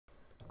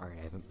Alright,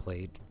 I haven't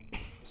played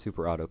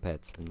Super Auto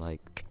Pets in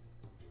like,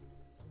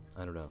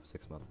 I don't know,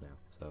 6 months now.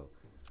 So,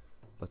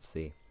 let's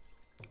see.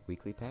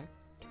 Weekly pack?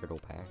 Turtle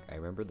pack. I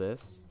remember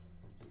this.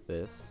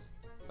 This.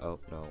 Oh,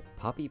 no.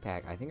 Puppy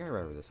pack. I think I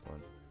remember this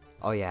one.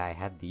 Oh yeah, I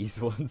had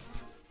these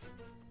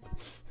ones.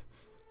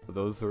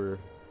 Those were...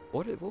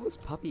 What was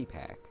puppy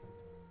pack?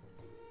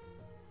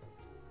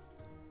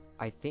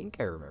 I think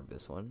I remember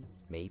this one.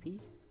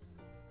 Maybe?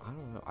 I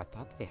don't know. I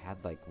thought they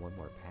had like one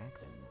more pack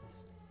than this.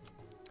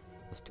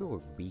 Let's do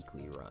a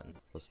weekly run.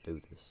 Let's do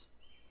this.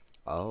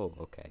 Oh,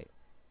 okay.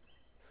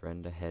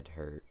 Friend ahead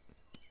hurt.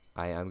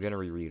 I'm gonna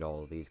reread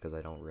all of these because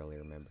I don't really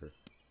remember.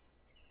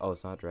 Oh,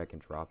 it's not drag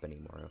and drop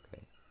anymore.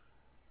 Okay.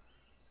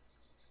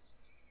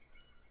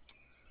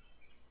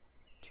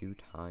 2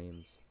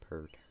 times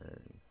per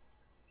turn.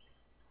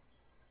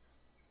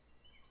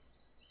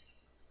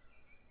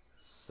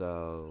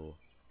 So...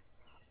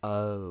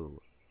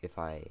 Oh, if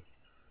I...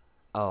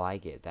 Oh, I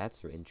get it.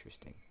 That's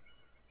interesting.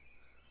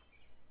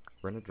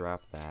 We're gonna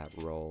drop that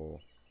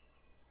roll.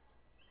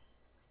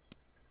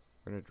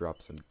 We're gonna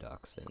drop some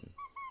ducks in.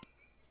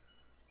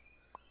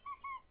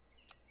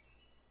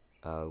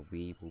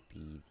 We will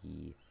be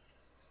the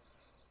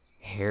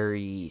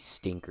Hairy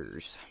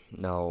Stinkers.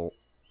 No,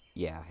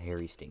 yeah,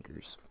 Hairy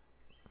Stinkers.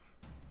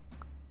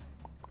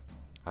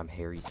 I'm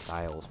Harry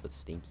Styles, but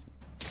stinky.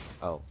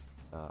 Oh,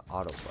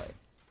 autoplay.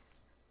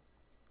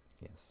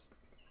 Yes.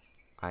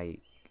 I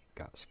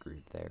got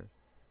screwed there.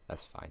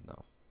 That's fine,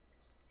 though.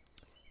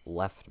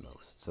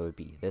 Leftmost, so it'd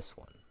be this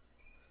one.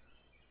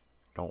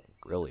 Don't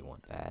really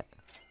want that.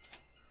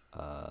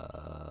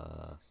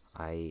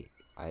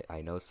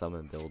 I know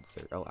someone builds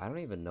their... Oh, I don't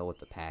even know what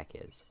the pack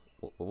is.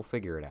 We'll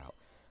figure it out.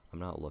 I'm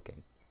not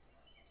looking.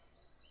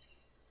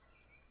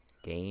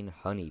 Gain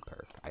honey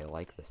perk. I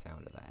like the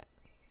sound of that.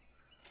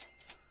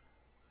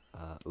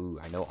 Ooh,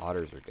 I know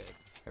otters are good.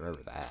 I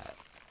remember that.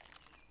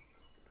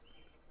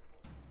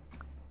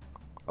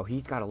 Oh,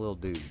 he's got a little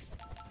dude.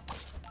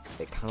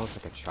 It kind of looks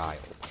like a child.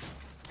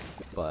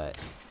 But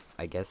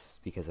I guess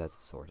because that's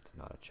a sword, it's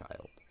not a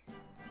child.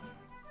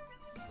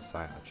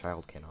 A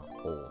child cannot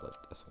hold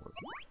a sword.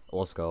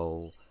 Let's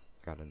go.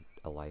 I got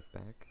a life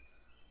back.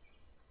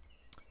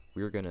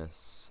 We're gonna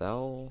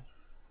sell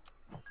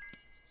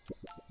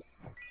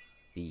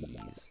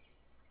these.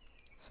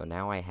 So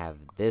now I have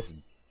this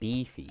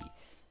beefy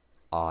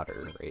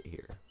otter right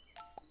here.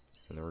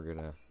 And then we're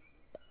gonna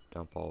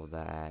dump all of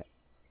that.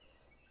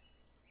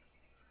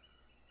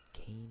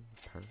 Gain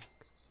perk?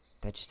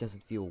 That just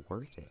doesn't feel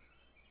worth it.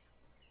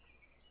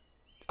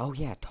 Oh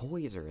yeah,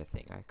 toys are a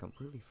thing. I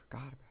completely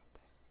forgot about that.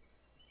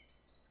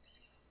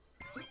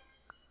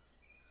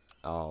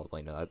 Oh,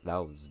 wait, no, that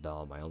was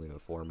dumb. I only have a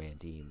 4-man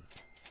team.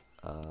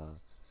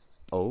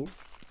 Oh.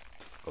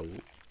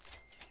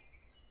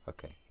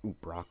 Okay. Ooh,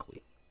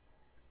 broccoli.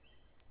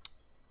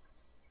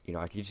 You know,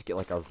 I could just get,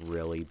 like, a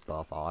really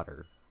buff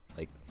otter.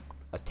 Like,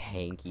 a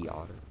tanky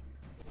otter.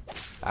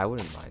 I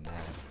wouldn't mind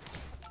that.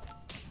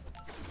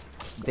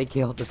 They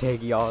killed the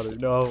tanky otter.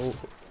 No.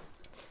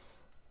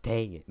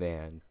 Dang it,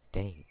 man.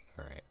 Dang it.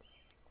 Alright.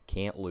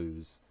 Can't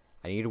lose.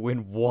 I need to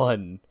win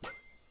one.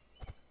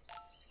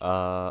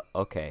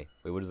 Okay.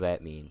 Wait, what does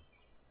that mean?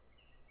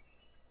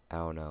 I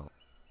don't know.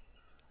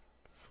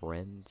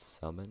 Friend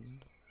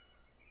summoned?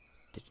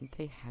 Didn't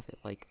they have it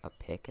like a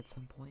pick at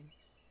some point?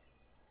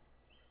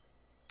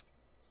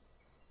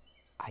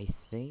 I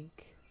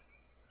think...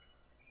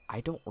 I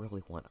don't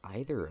really want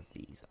either of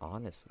these,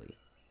 honestly.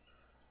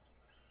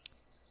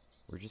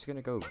 We're just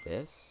gonna go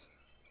this.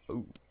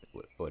 Ooh,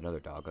 another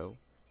doggo.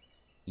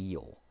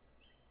 Eel.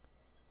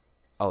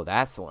 Oh,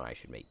 that's the one I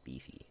should make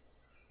beefy.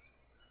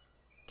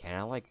 Can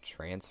I, like,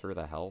 transfer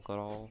the health at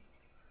all?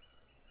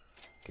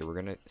 Okay, we're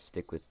gonna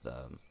stick with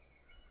the...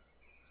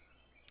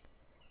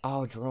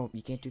 Oh, Drome.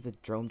 You can't do the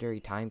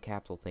Dromedary time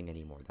capsule thing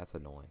anymore. That's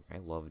annoying. I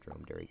love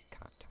Dromedary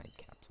time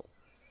capsule.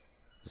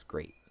 It was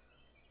great.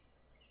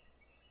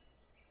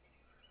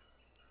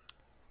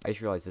 I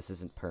just realized this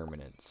isn't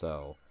permanent,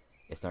 so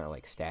it's not,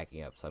 like,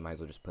 stacking up, so I might as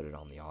well just put it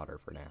on the otter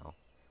for now.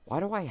 Why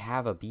do I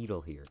have a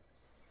beetle here?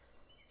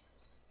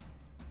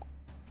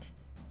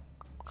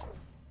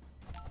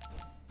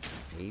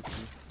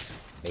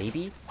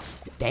 Maybe?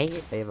 Dang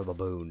it, they have a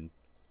baboon.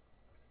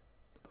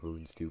 The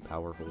baboon's too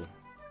powerful.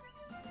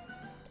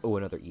 Oh,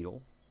 another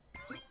Eagle.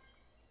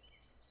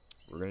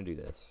 We're gonna do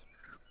this.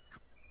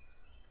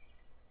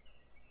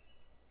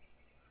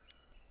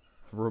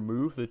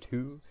 Remove the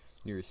 2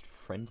 nearest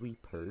friendly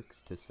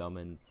perks to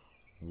summon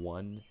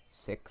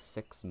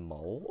 1/6/6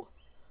 mole?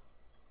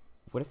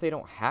 What if they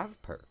don't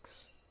have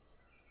perks?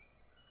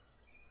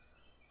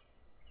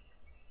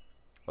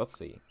 Let's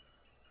see.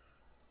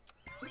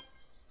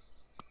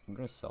 I'm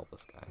gonna sell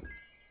this guy.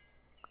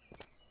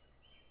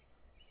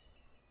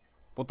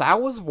 Well, that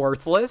was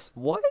worthless.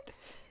 What?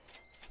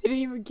 It didn't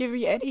even give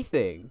me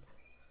anything.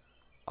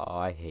 Oh,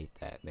 I hate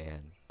that,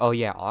 man. Oh,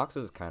 yeah, Ox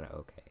is kind of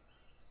okay.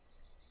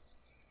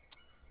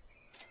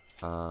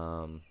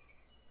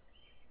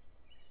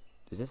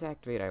 Does this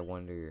activate, I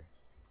wonder?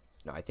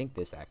 No, I think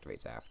this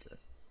activates after.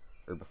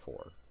 Or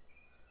before.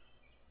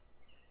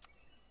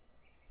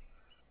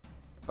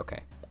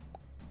 Okay.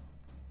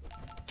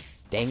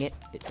 Dang it.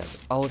 It doesn't.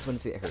 Oh, it's when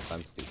it hurts.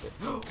 I'm stupid.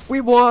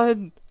 We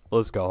won!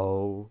 Let's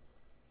go.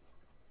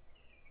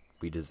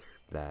 We deserve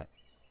that.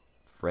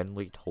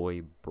 Friendly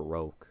toy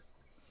broke.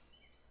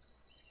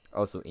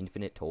 Oh, so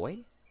infinite toy?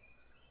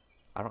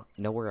 I don't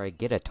know where I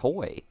get a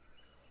toy.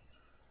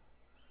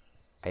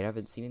 I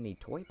haven't seen any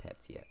toy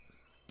pets yet.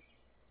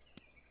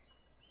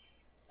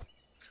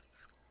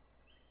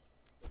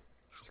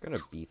 Just gonna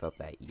beef up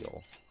that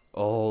eel.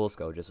 Oh, let's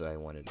go, just what I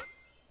wanted.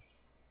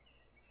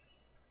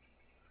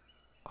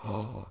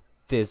 Oh,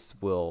 this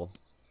will...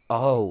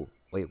 Oh,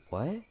 wait,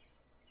 what?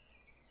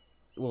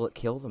 Will it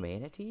kill the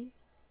manatee?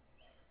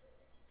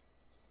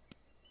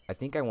 I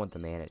think I want the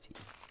manatee.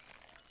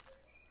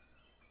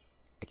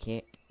 I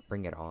can't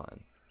bring it on.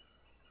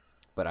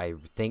 But I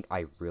think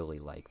I really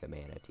like the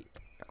manatee.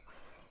 No.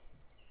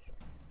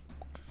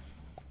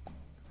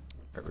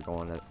 Alright, we're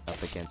going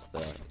up against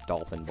the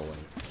dolphin boy.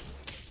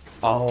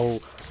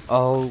 Oh,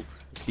 oh,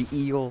 the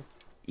eel.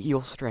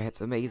 Eel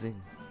strat's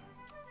amazing.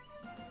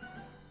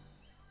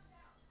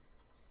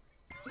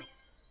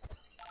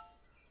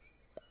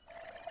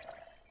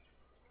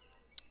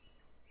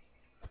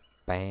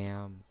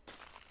 Bam.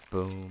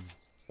 Boom.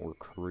 We're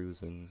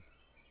cruising.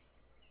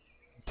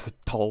 The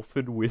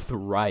dolphin with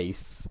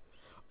rice.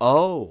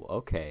 Oh,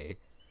 okay.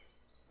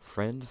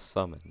 Friend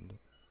summoned.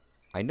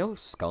 I know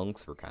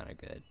skunks were kind of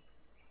good.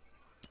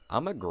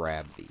 I'm gonna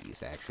grab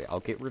these, actually. I'll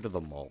get rid of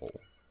the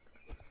mole.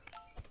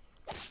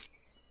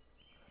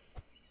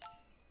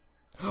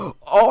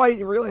 Oh, I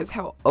didn't realize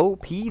how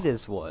OP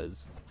this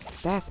was.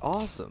 That's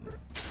awesome.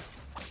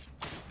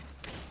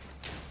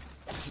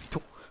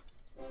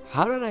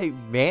 How did I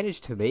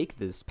manage to make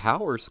this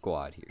power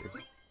squad here?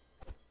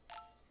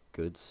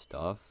 Good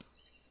stuff.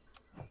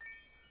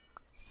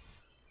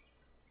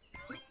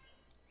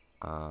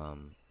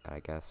 I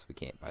guess we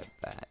can't buy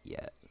that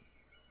yet.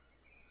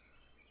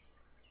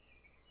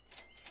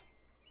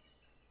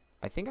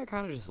 I think I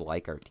kind of just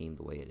like our team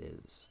the way it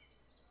is.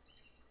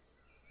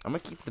 I'm gonna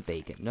keep the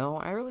bacon. No,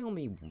 I really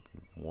only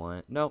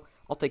want... No,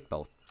 I'll take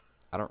both.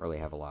 I don't really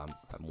have a lot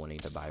I'm wanting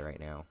to buy right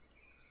now.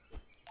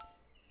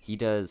 He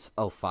does,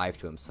 5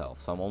 to himself,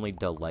 so I'm only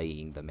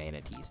delaying the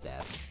manatee's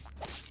death.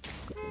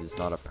 It is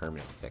not a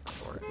permanent fix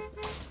for it.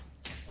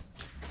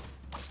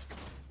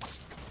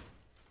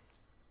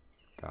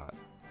 Got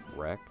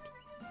wrecked.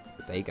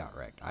 But they got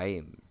wrecked. I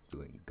am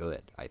doing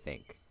good, I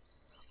think.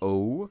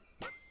 Oh.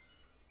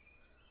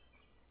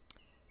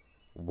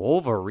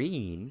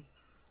 Wolverine?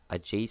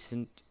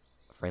 Adjacent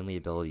friendly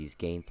abilities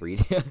gain 3.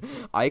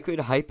 I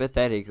could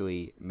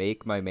hypothetically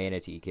make my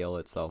manatee kill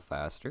itself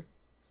faster.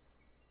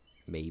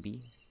 Maybe.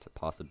 It's a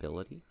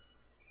possibility.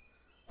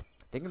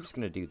 I think I'm just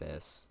gonna do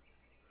this.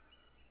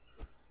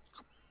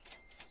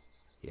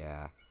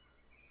 Yeah.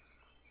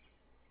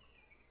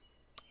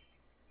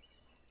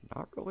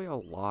 Not really a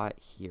lot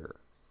here.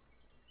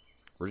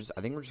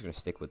 I think we're just gonna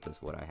stick with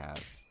this, what I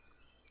have.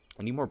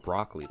 I need more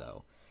broccoli,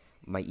 though.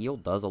 My eel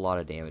does a lot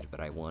of damage, but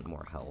I want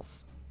more health.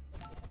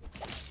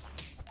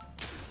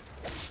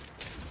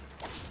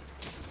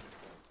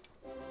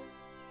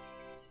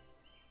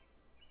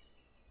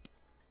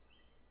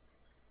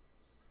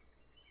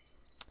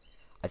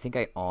 I think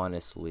I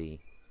honestly...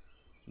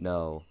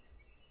 No.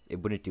 It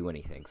wouldn't do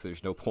anything, so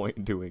there's no point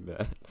in doing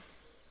that.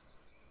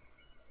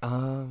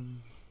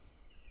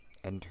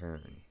 End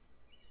turn.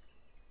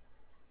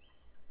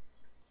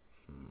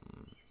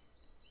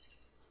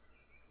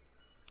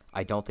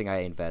 I don't think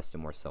I invest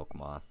in more Silk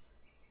Moth.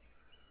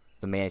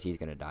 The manatee's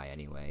gonna die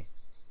anyway.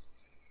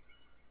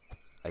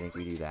 I think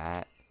we do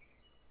that.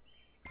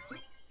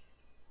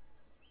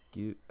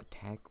 Do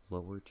attack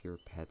lower tier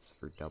pets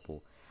for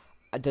double.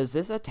 Does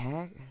this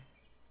attack?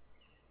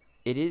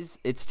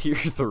 It's tier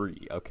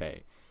 3,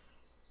 okay.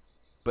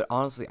 But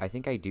honestly, I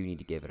think I do need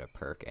to give it a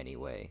perk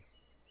anyway.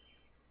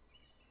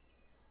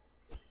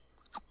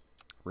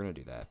 We're gonna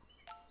do that.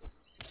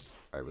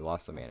 Alright, we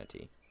lost the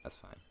manatee. That's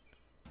fine.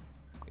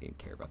 We didn't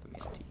care about the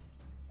manatee.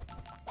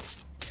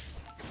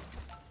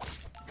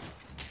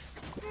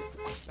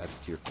 That's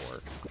tier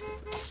 4.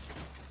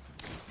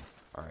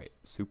 Alright,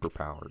 super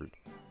powered.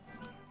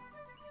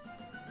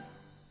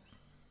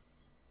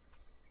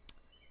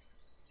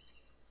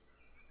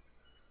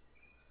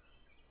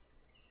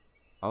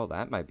 Oh,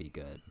 that might be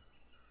good.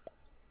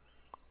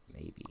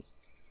 Maybe.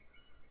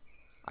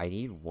 I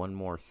need one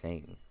more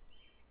thing.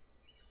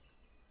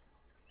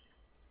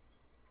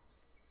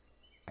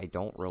 I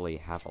don't really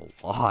have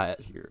a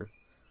lot here.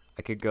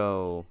 I could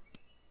go...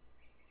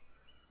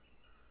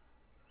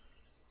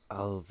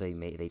 Oh,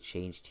 they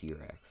changed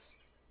T-Rex.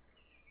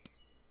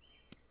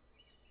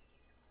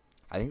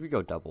 I think we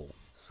go double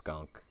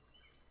skunk.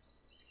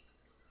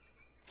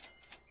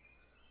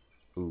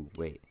 Ooh,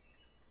 wait.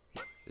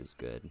 This is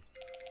good.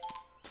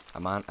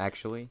 I'm on,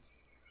 actually.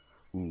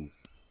 Ooh.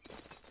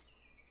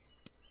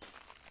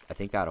 I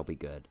think that'll be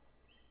good.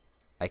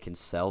 I can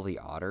sell the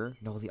otter.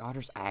 No, the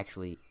otter's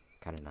actually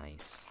kind of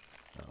nice.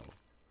 No.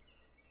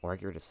 Or I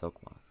get rid of Silk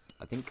Moth.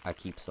 I think I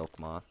keep Silk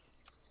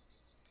Moth.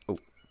 Oh.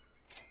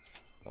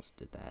 Almost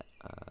did that.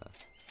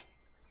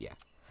 Yeah.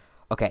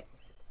 Okay.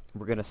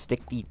 We're gonna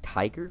stick the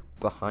tiger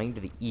behind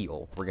the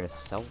eel. We're gonna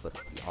sell the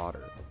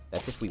otter.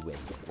 That's if we win.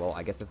 Well,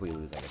 I guess if we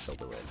lose, I can still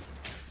do it.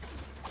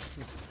 This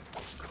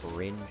is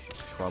cringe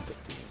trumpet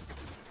team.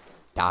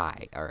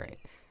 Die. Alright.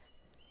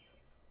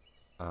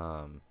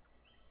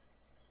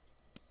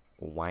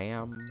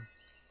 Wham.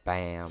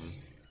 Bam.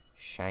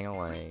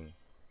 Shang-a-lang.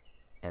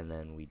 And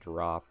then we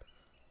drop.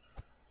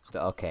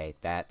 Okay,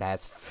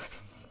 that's...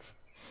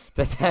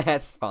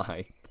 that's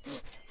fine.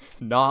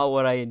 Not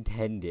what I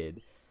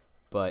intended.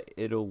 But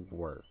it'll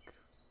work.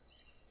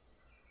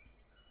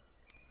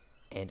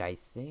 And I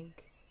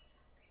think...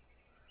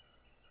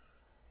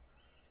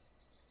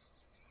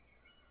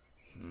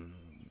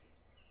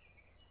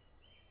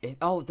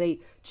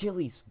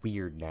 Chili's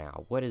weird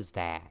now. What is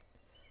that?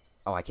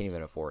 Oh, I can't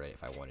even afford it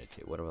if I wanted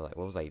to. What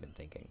was I even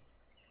thinking?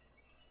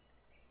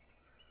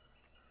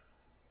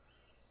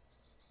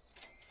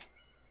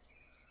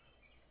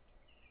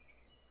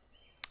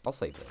 I'll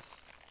save this.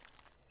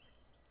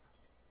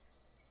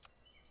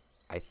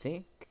 I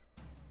think...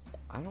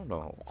 I don't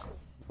know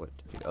what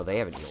to do. Oh, they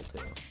have an eel too.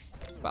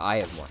 But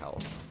I have more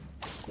health.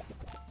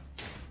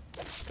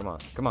 Come on,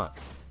 come on,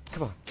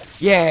 come on.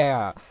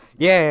 Yeah!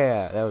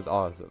 Yeah! That was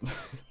awesome.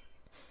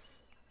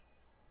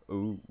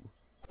 Ooh.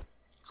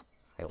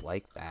 I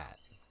like that.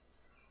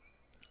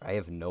 I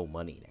have no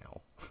money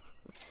now.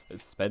 I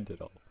spent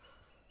it all.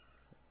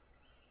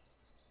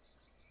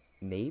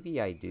 Maybe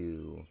I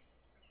do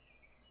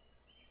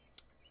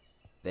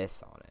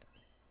this on it.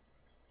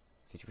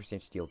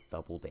 50% deal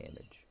double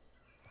damage.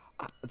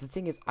 The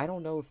thing is, I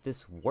don't know if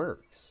this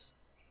works.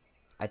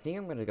 I think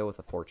I'm gonna go with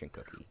a fortune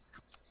cookie.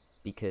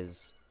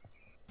 Because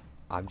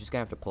I'm just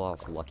gonna have to pull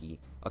off lucky.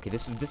 Okay,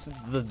 this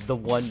is the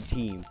one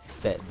team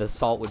that the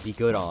salt would be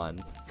good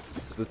on.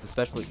 With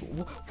especially,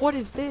 what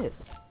is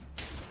this?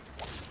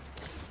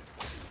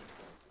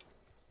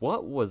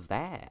 What was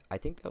that? I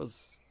think that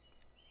was,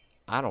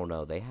 I don't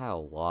know. They had a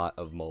lot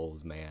of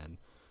moles, man.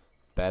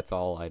 That's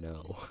all I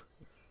know.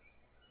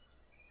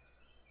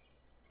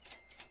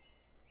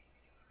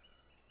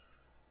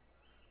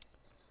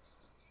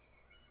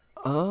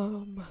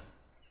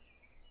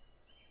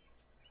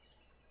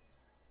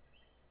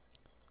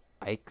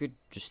 I could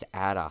just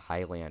add a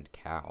Highland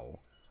cow.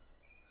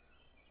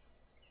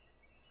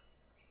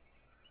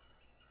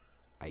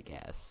 I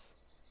guess.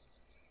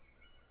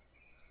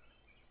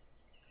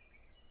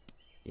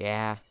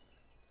 Yeah.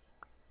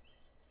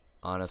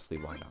 Honestly,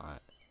 why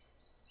not?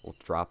 We'll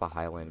drop a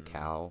Highland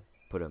cow,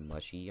 put a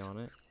mushy on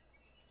it,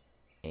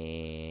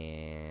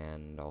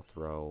 and I'll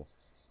throw,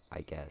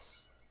 I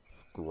guess,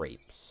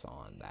 grapes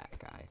on that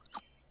guy.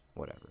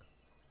 Whatever.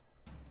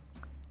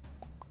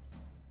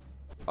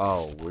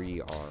 Oh,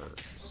 we are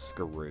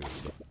screwed.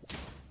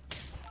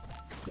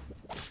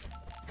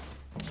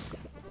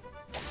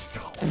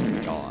 Oh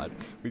my god.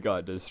 We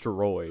got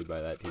destroyed by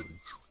that team.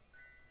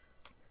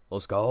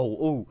 Let's go.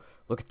 Ooh,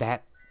 look at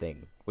that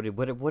thing.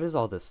 What is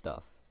all this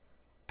stuff?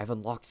 I've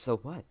unlocked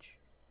so much.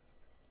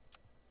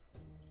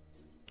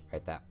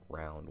 Alright, that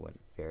round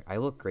went fair. I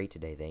look great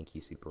today. Thank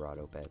you, Super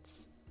Auto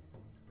Pets.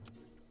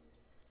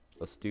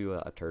 Let's do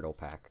a turtle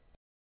pack.